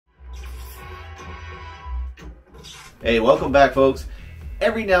Hey, welcome back, folks.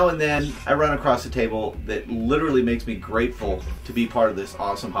 Every now and then I run across a table that literally makes me grateful to be part of this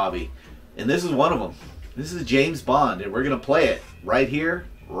awesome hobby. And this is one of them. This is James Bond, and we're going to play it right here,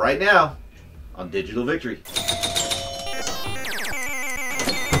 right now, on Digital Victory.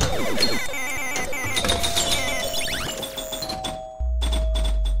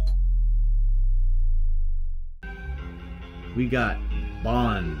 We got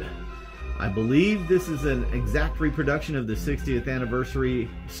Bond. I believe this is an exact reproduction of the 60th anniversary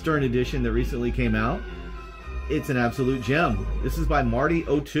Stern edition that recently came out. It's an absolute gem. This is by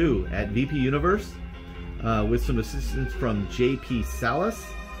Marty02 at VPUniverse with some assistance from JP Salas.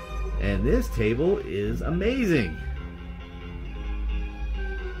 And this table is amazing.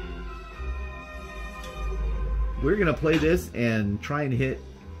 We're going to play this and try and hit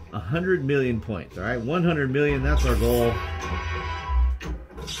 100 million points. All right, 100 million, that's our goal.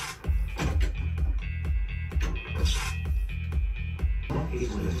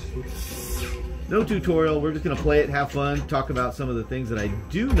 No tutorial, we're just going to play it, have fun, talk about some of the things that I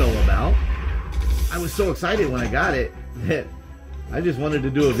do know about. I was so excited when I got it that I just wanted to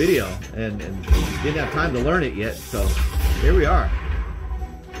do a video and didn't have time to learn it yet, so here we are.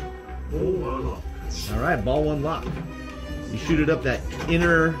 Alright, ball one lock. You shoot it up that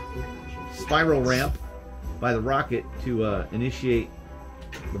inner spiral ramp by the rocket to initiate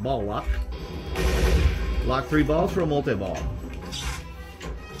the ball lock. Lock 3 balls for a multi-ball.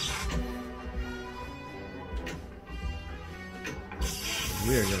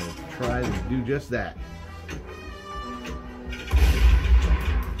 We are going to try to do just that.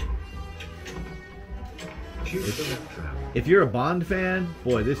 If you're a Bond fan,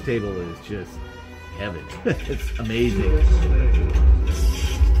 boy, this table is just heaven. It's amazing.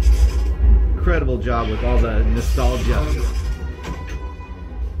 Incredible job with all the nostalgia.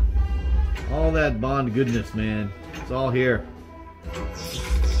 All that Bond goodness, man. It's all here.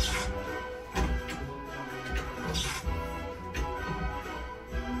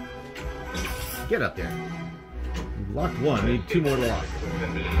 Get up there. We've locked one. We need 2 more to lock.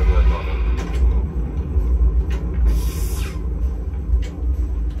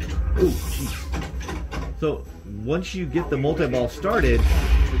 Ooh, jeez. So once you get the multi-ball started,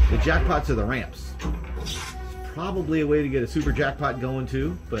 the jackpots are the ramps. It's probably a way to get a super jackpot going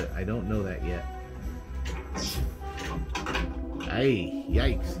too, but I don't know that yet. Hey,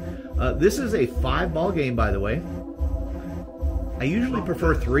 yikes. This is a 5-ball game, by the way. I usually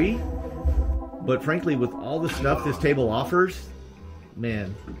prefer 3. But frankly, with all the stuff this table offers,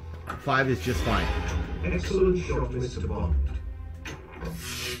 man, 5 is just fine. Excellent shot, Mr. Bond.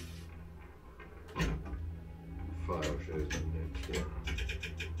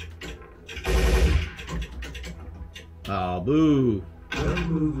 Oh, boo.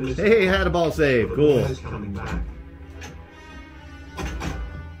 Hey, had a ball save. Cool.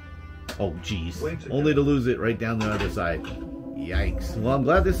 Oh, jeez. Only to lose it right down the other side. Yikes. Well, I'm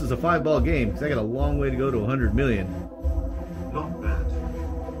glad this is a 5-ball game because I got a long way to go to 100 million. Not bad.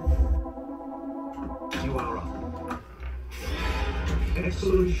 You are up.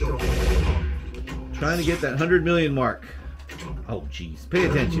 Excellent shot. Trying to get that 100 million mark. Oh, jeez. Pay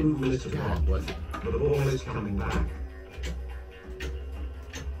attention. God bless it. But the ball is coming back.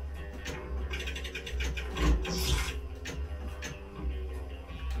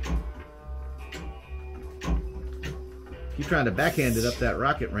 Keep trying to backhand it up that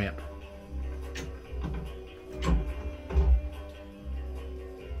rocket ramp.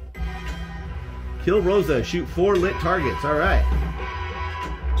 Kill Rosa, shoot 4 lit targets. All right.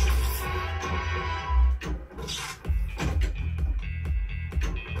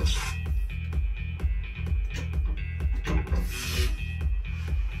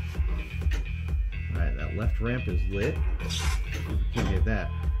 All right, that left ramp is lit. Can't get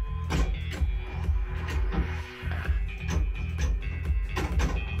that.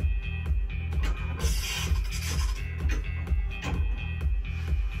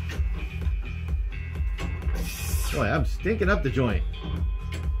 Boy, I'm stinking up the joint.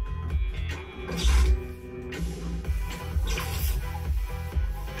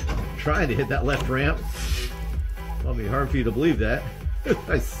 Trying to hit that left ramp. It'll be hard for you to believe that.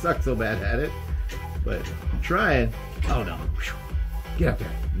 I suck so bad at it. But I'm trying. Oh no. Get up there.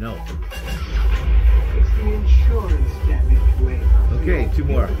 No. It's the insurance damage waiver. Okay, 2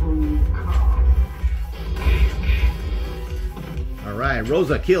 more. Alright,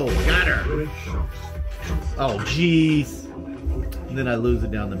 Rosa killed. Got her. Oh, jeez. And then I lose it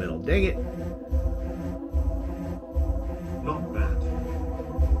down the middle. Dang it. Not bad.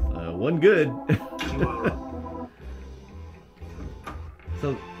 One good. You are up.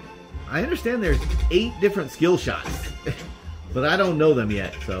 So I understand there's 8 different skill shots, but I don't know them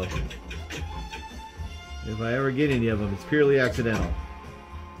yet, so if I ever get any of them, it's purely accidental.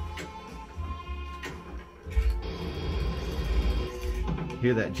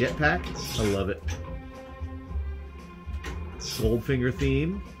 Hear that jetpack? I love it. Goldfinger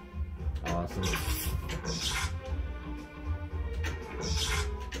theme. Awesome.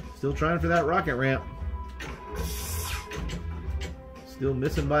 Still trying for that rocket ramp. Still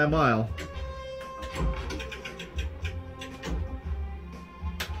missing by a mile.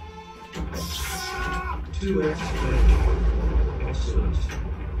 Excellent.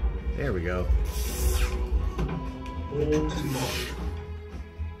 There we go. All too much.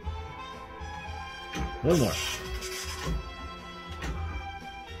 One more.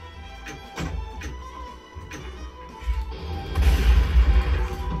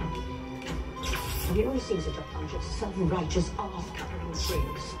 Have you ever seen such a bunch of self-righteous off-covering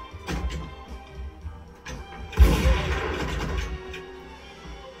freaks?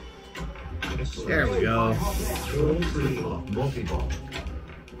 There we go. All 3 are multi-ball.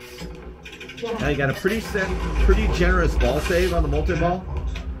 Now you got a pretty generous ball save on the multi-ball.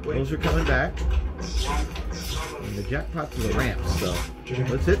 Those are coming back. And the jackpot's in the ramps, so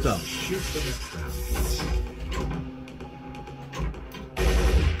let's hit some. Shoot for the trap.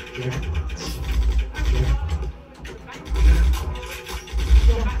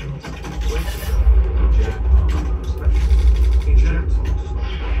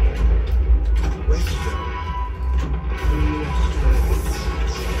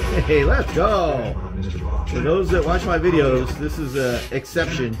 Hey, let's go! For those that watch my videos, this is an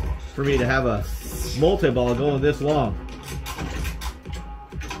exception for me to have a multi-ball going this long.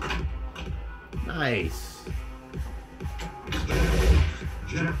 Nice.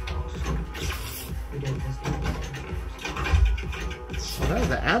 Well, that was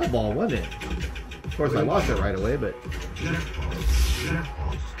an add-a-ball, wasn't it? Of course, I lost it right away, but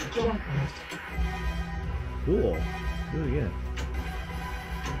cool. Do it again.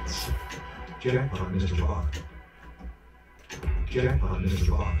 Jackpot, Mr. Bach. Jackpot, Mr.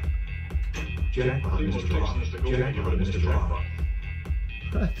 Bach. Jackpot, Mr. Bach. Jackpot, Mr. Bach.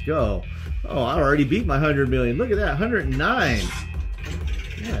 Let's go. Oh, I already beat my 100 million. Look at that, 109.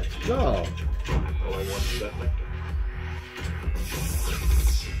 Let's go.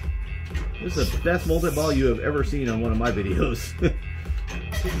 This is the best multi-ball you have ever seen on one of my videos.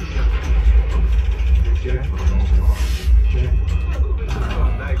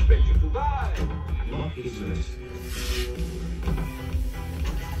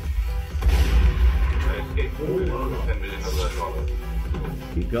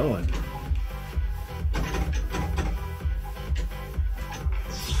 Keep going.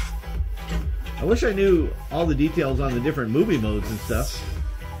 I wish I knew all the details on the different movie modes and stuff.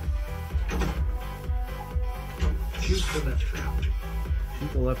 Shoot the left trap.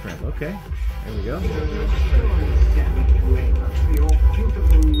 Shoot the left ramp. Okay. There we go.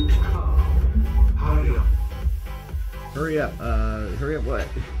 Hurry up. Hurry up. Hurry up what?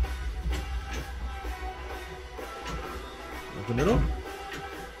 Up the middle?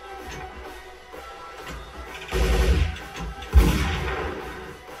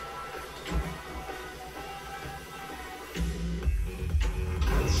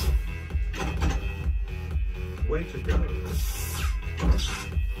 Way to go.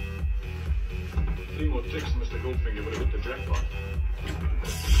 3 more ticks, Mr. Goldfinger would have hit the jackpot.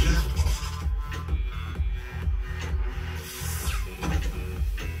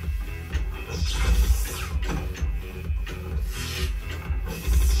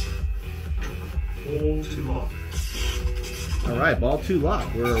 All too long. All right, ball 2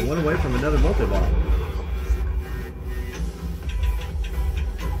 locked. We're one away from another multi-ball.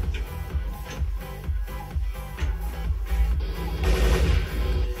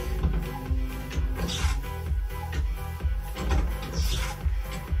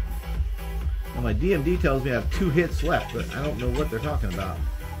 Now my DMD tells me I have 2 hits left, but I don't know what they're talking about.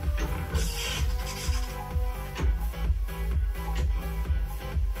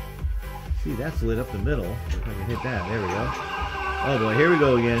 See, that's lit up the middle. If I can hit that. There we go. Oh boy, here we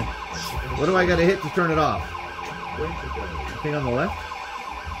go again. What do I got to hit to turn it off? Way to go. Thing on the left?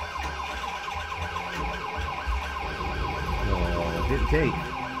 Oh, it didn't take.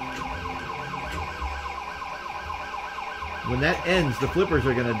 When that ends, the flippers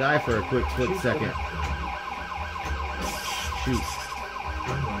are going to die for a quick split second. Shoot.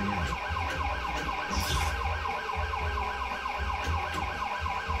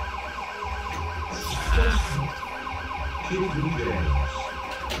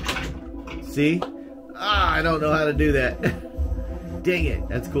 See? Ah, I don't know how to do that. Dang it.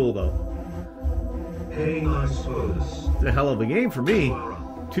 That's cool, though. Hey, nice bonus. It's a hell of a game for me.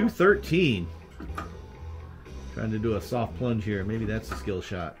 213. Trying to do a soft plunge here. Maybe that's a skill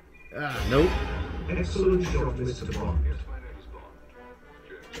shot. Ah, nope. Excellent shot, Mr. Bond. Yes, my name is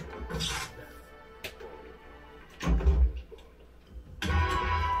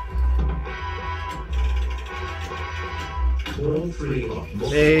Bond. All three off.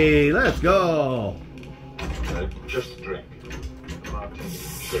 Hey, let's go. Just a drink. Martini,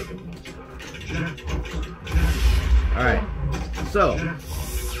 shaken. All right. So,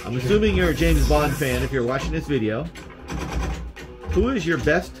 I'm assuming you're a James Bond fan if you're watching this video. Who is your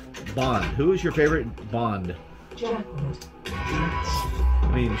best Bond? Who is your favorite Bond?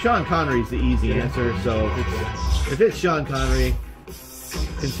 I mean, Sean Connery's the easy answer, so if it's Sean Connery,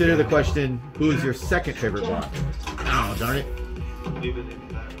 consider the question, who is your second favorite Bond? Oh, darn it.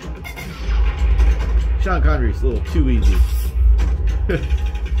 Sean Connery's a little too easy.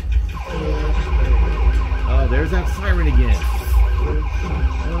 Oh, there's that siren again.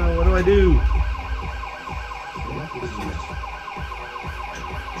 Oh no, what do I do?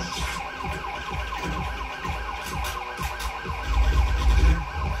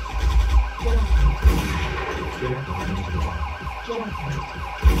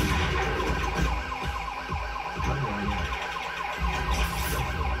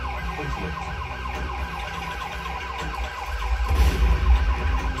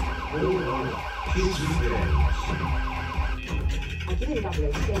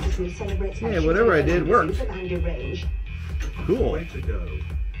 Yeah, whatever I did worked. Cool.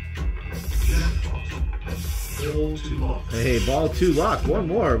 Hey, ball 2 lock. One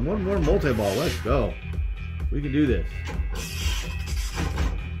more multi-ball. Let's go. We can do this.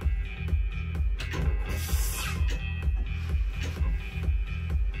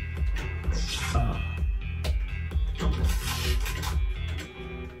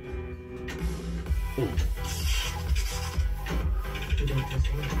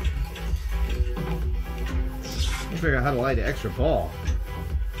 Figure out how to light an extra ball.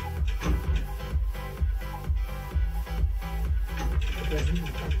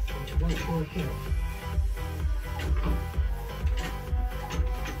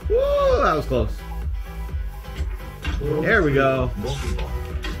 Whoa, that was close. There we go.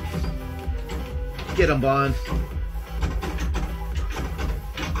 Get him, Bond.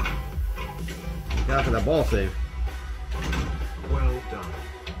 Get out for that ball save. Well done.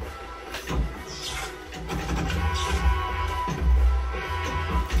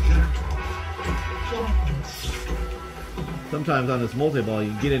 Sometimes on this multi-ball,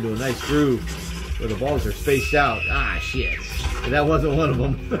 you get into a nice groove where the balls are spaced out. Ah, shit. And that wasn't one of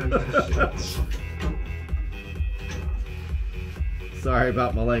them. Sorry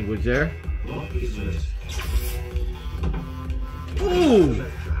about my language there. Ooh!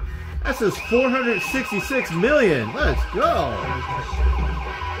 That says 466 million. Let's go.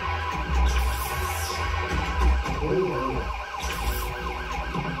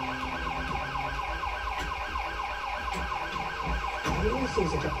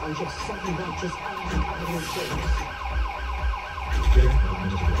 Seems like a bunch of sudden righteous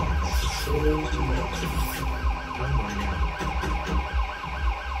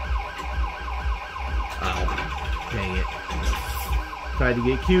Oh, dang it. Tried to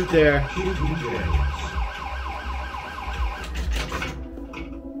get cute there.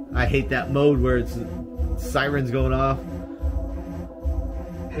 I hate that mode where it's sirens going off.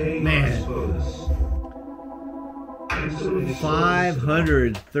 Man.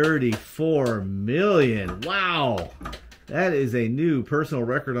 534 million. Wow. That is a new personal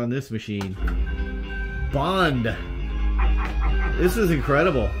record on this machine. Bond. This is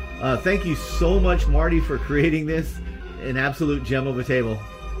incredible. Thank you so much, Marty, for creating this. An absolute gem of a table.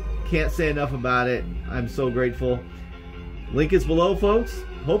 Can't say enough about it. I'm so grateful. Link is below, folks.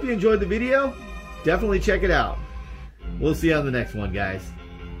 Hope you enjoyed the video. Definitely check it out. We'll see you on the next one, guys.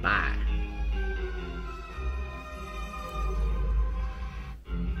 Bye.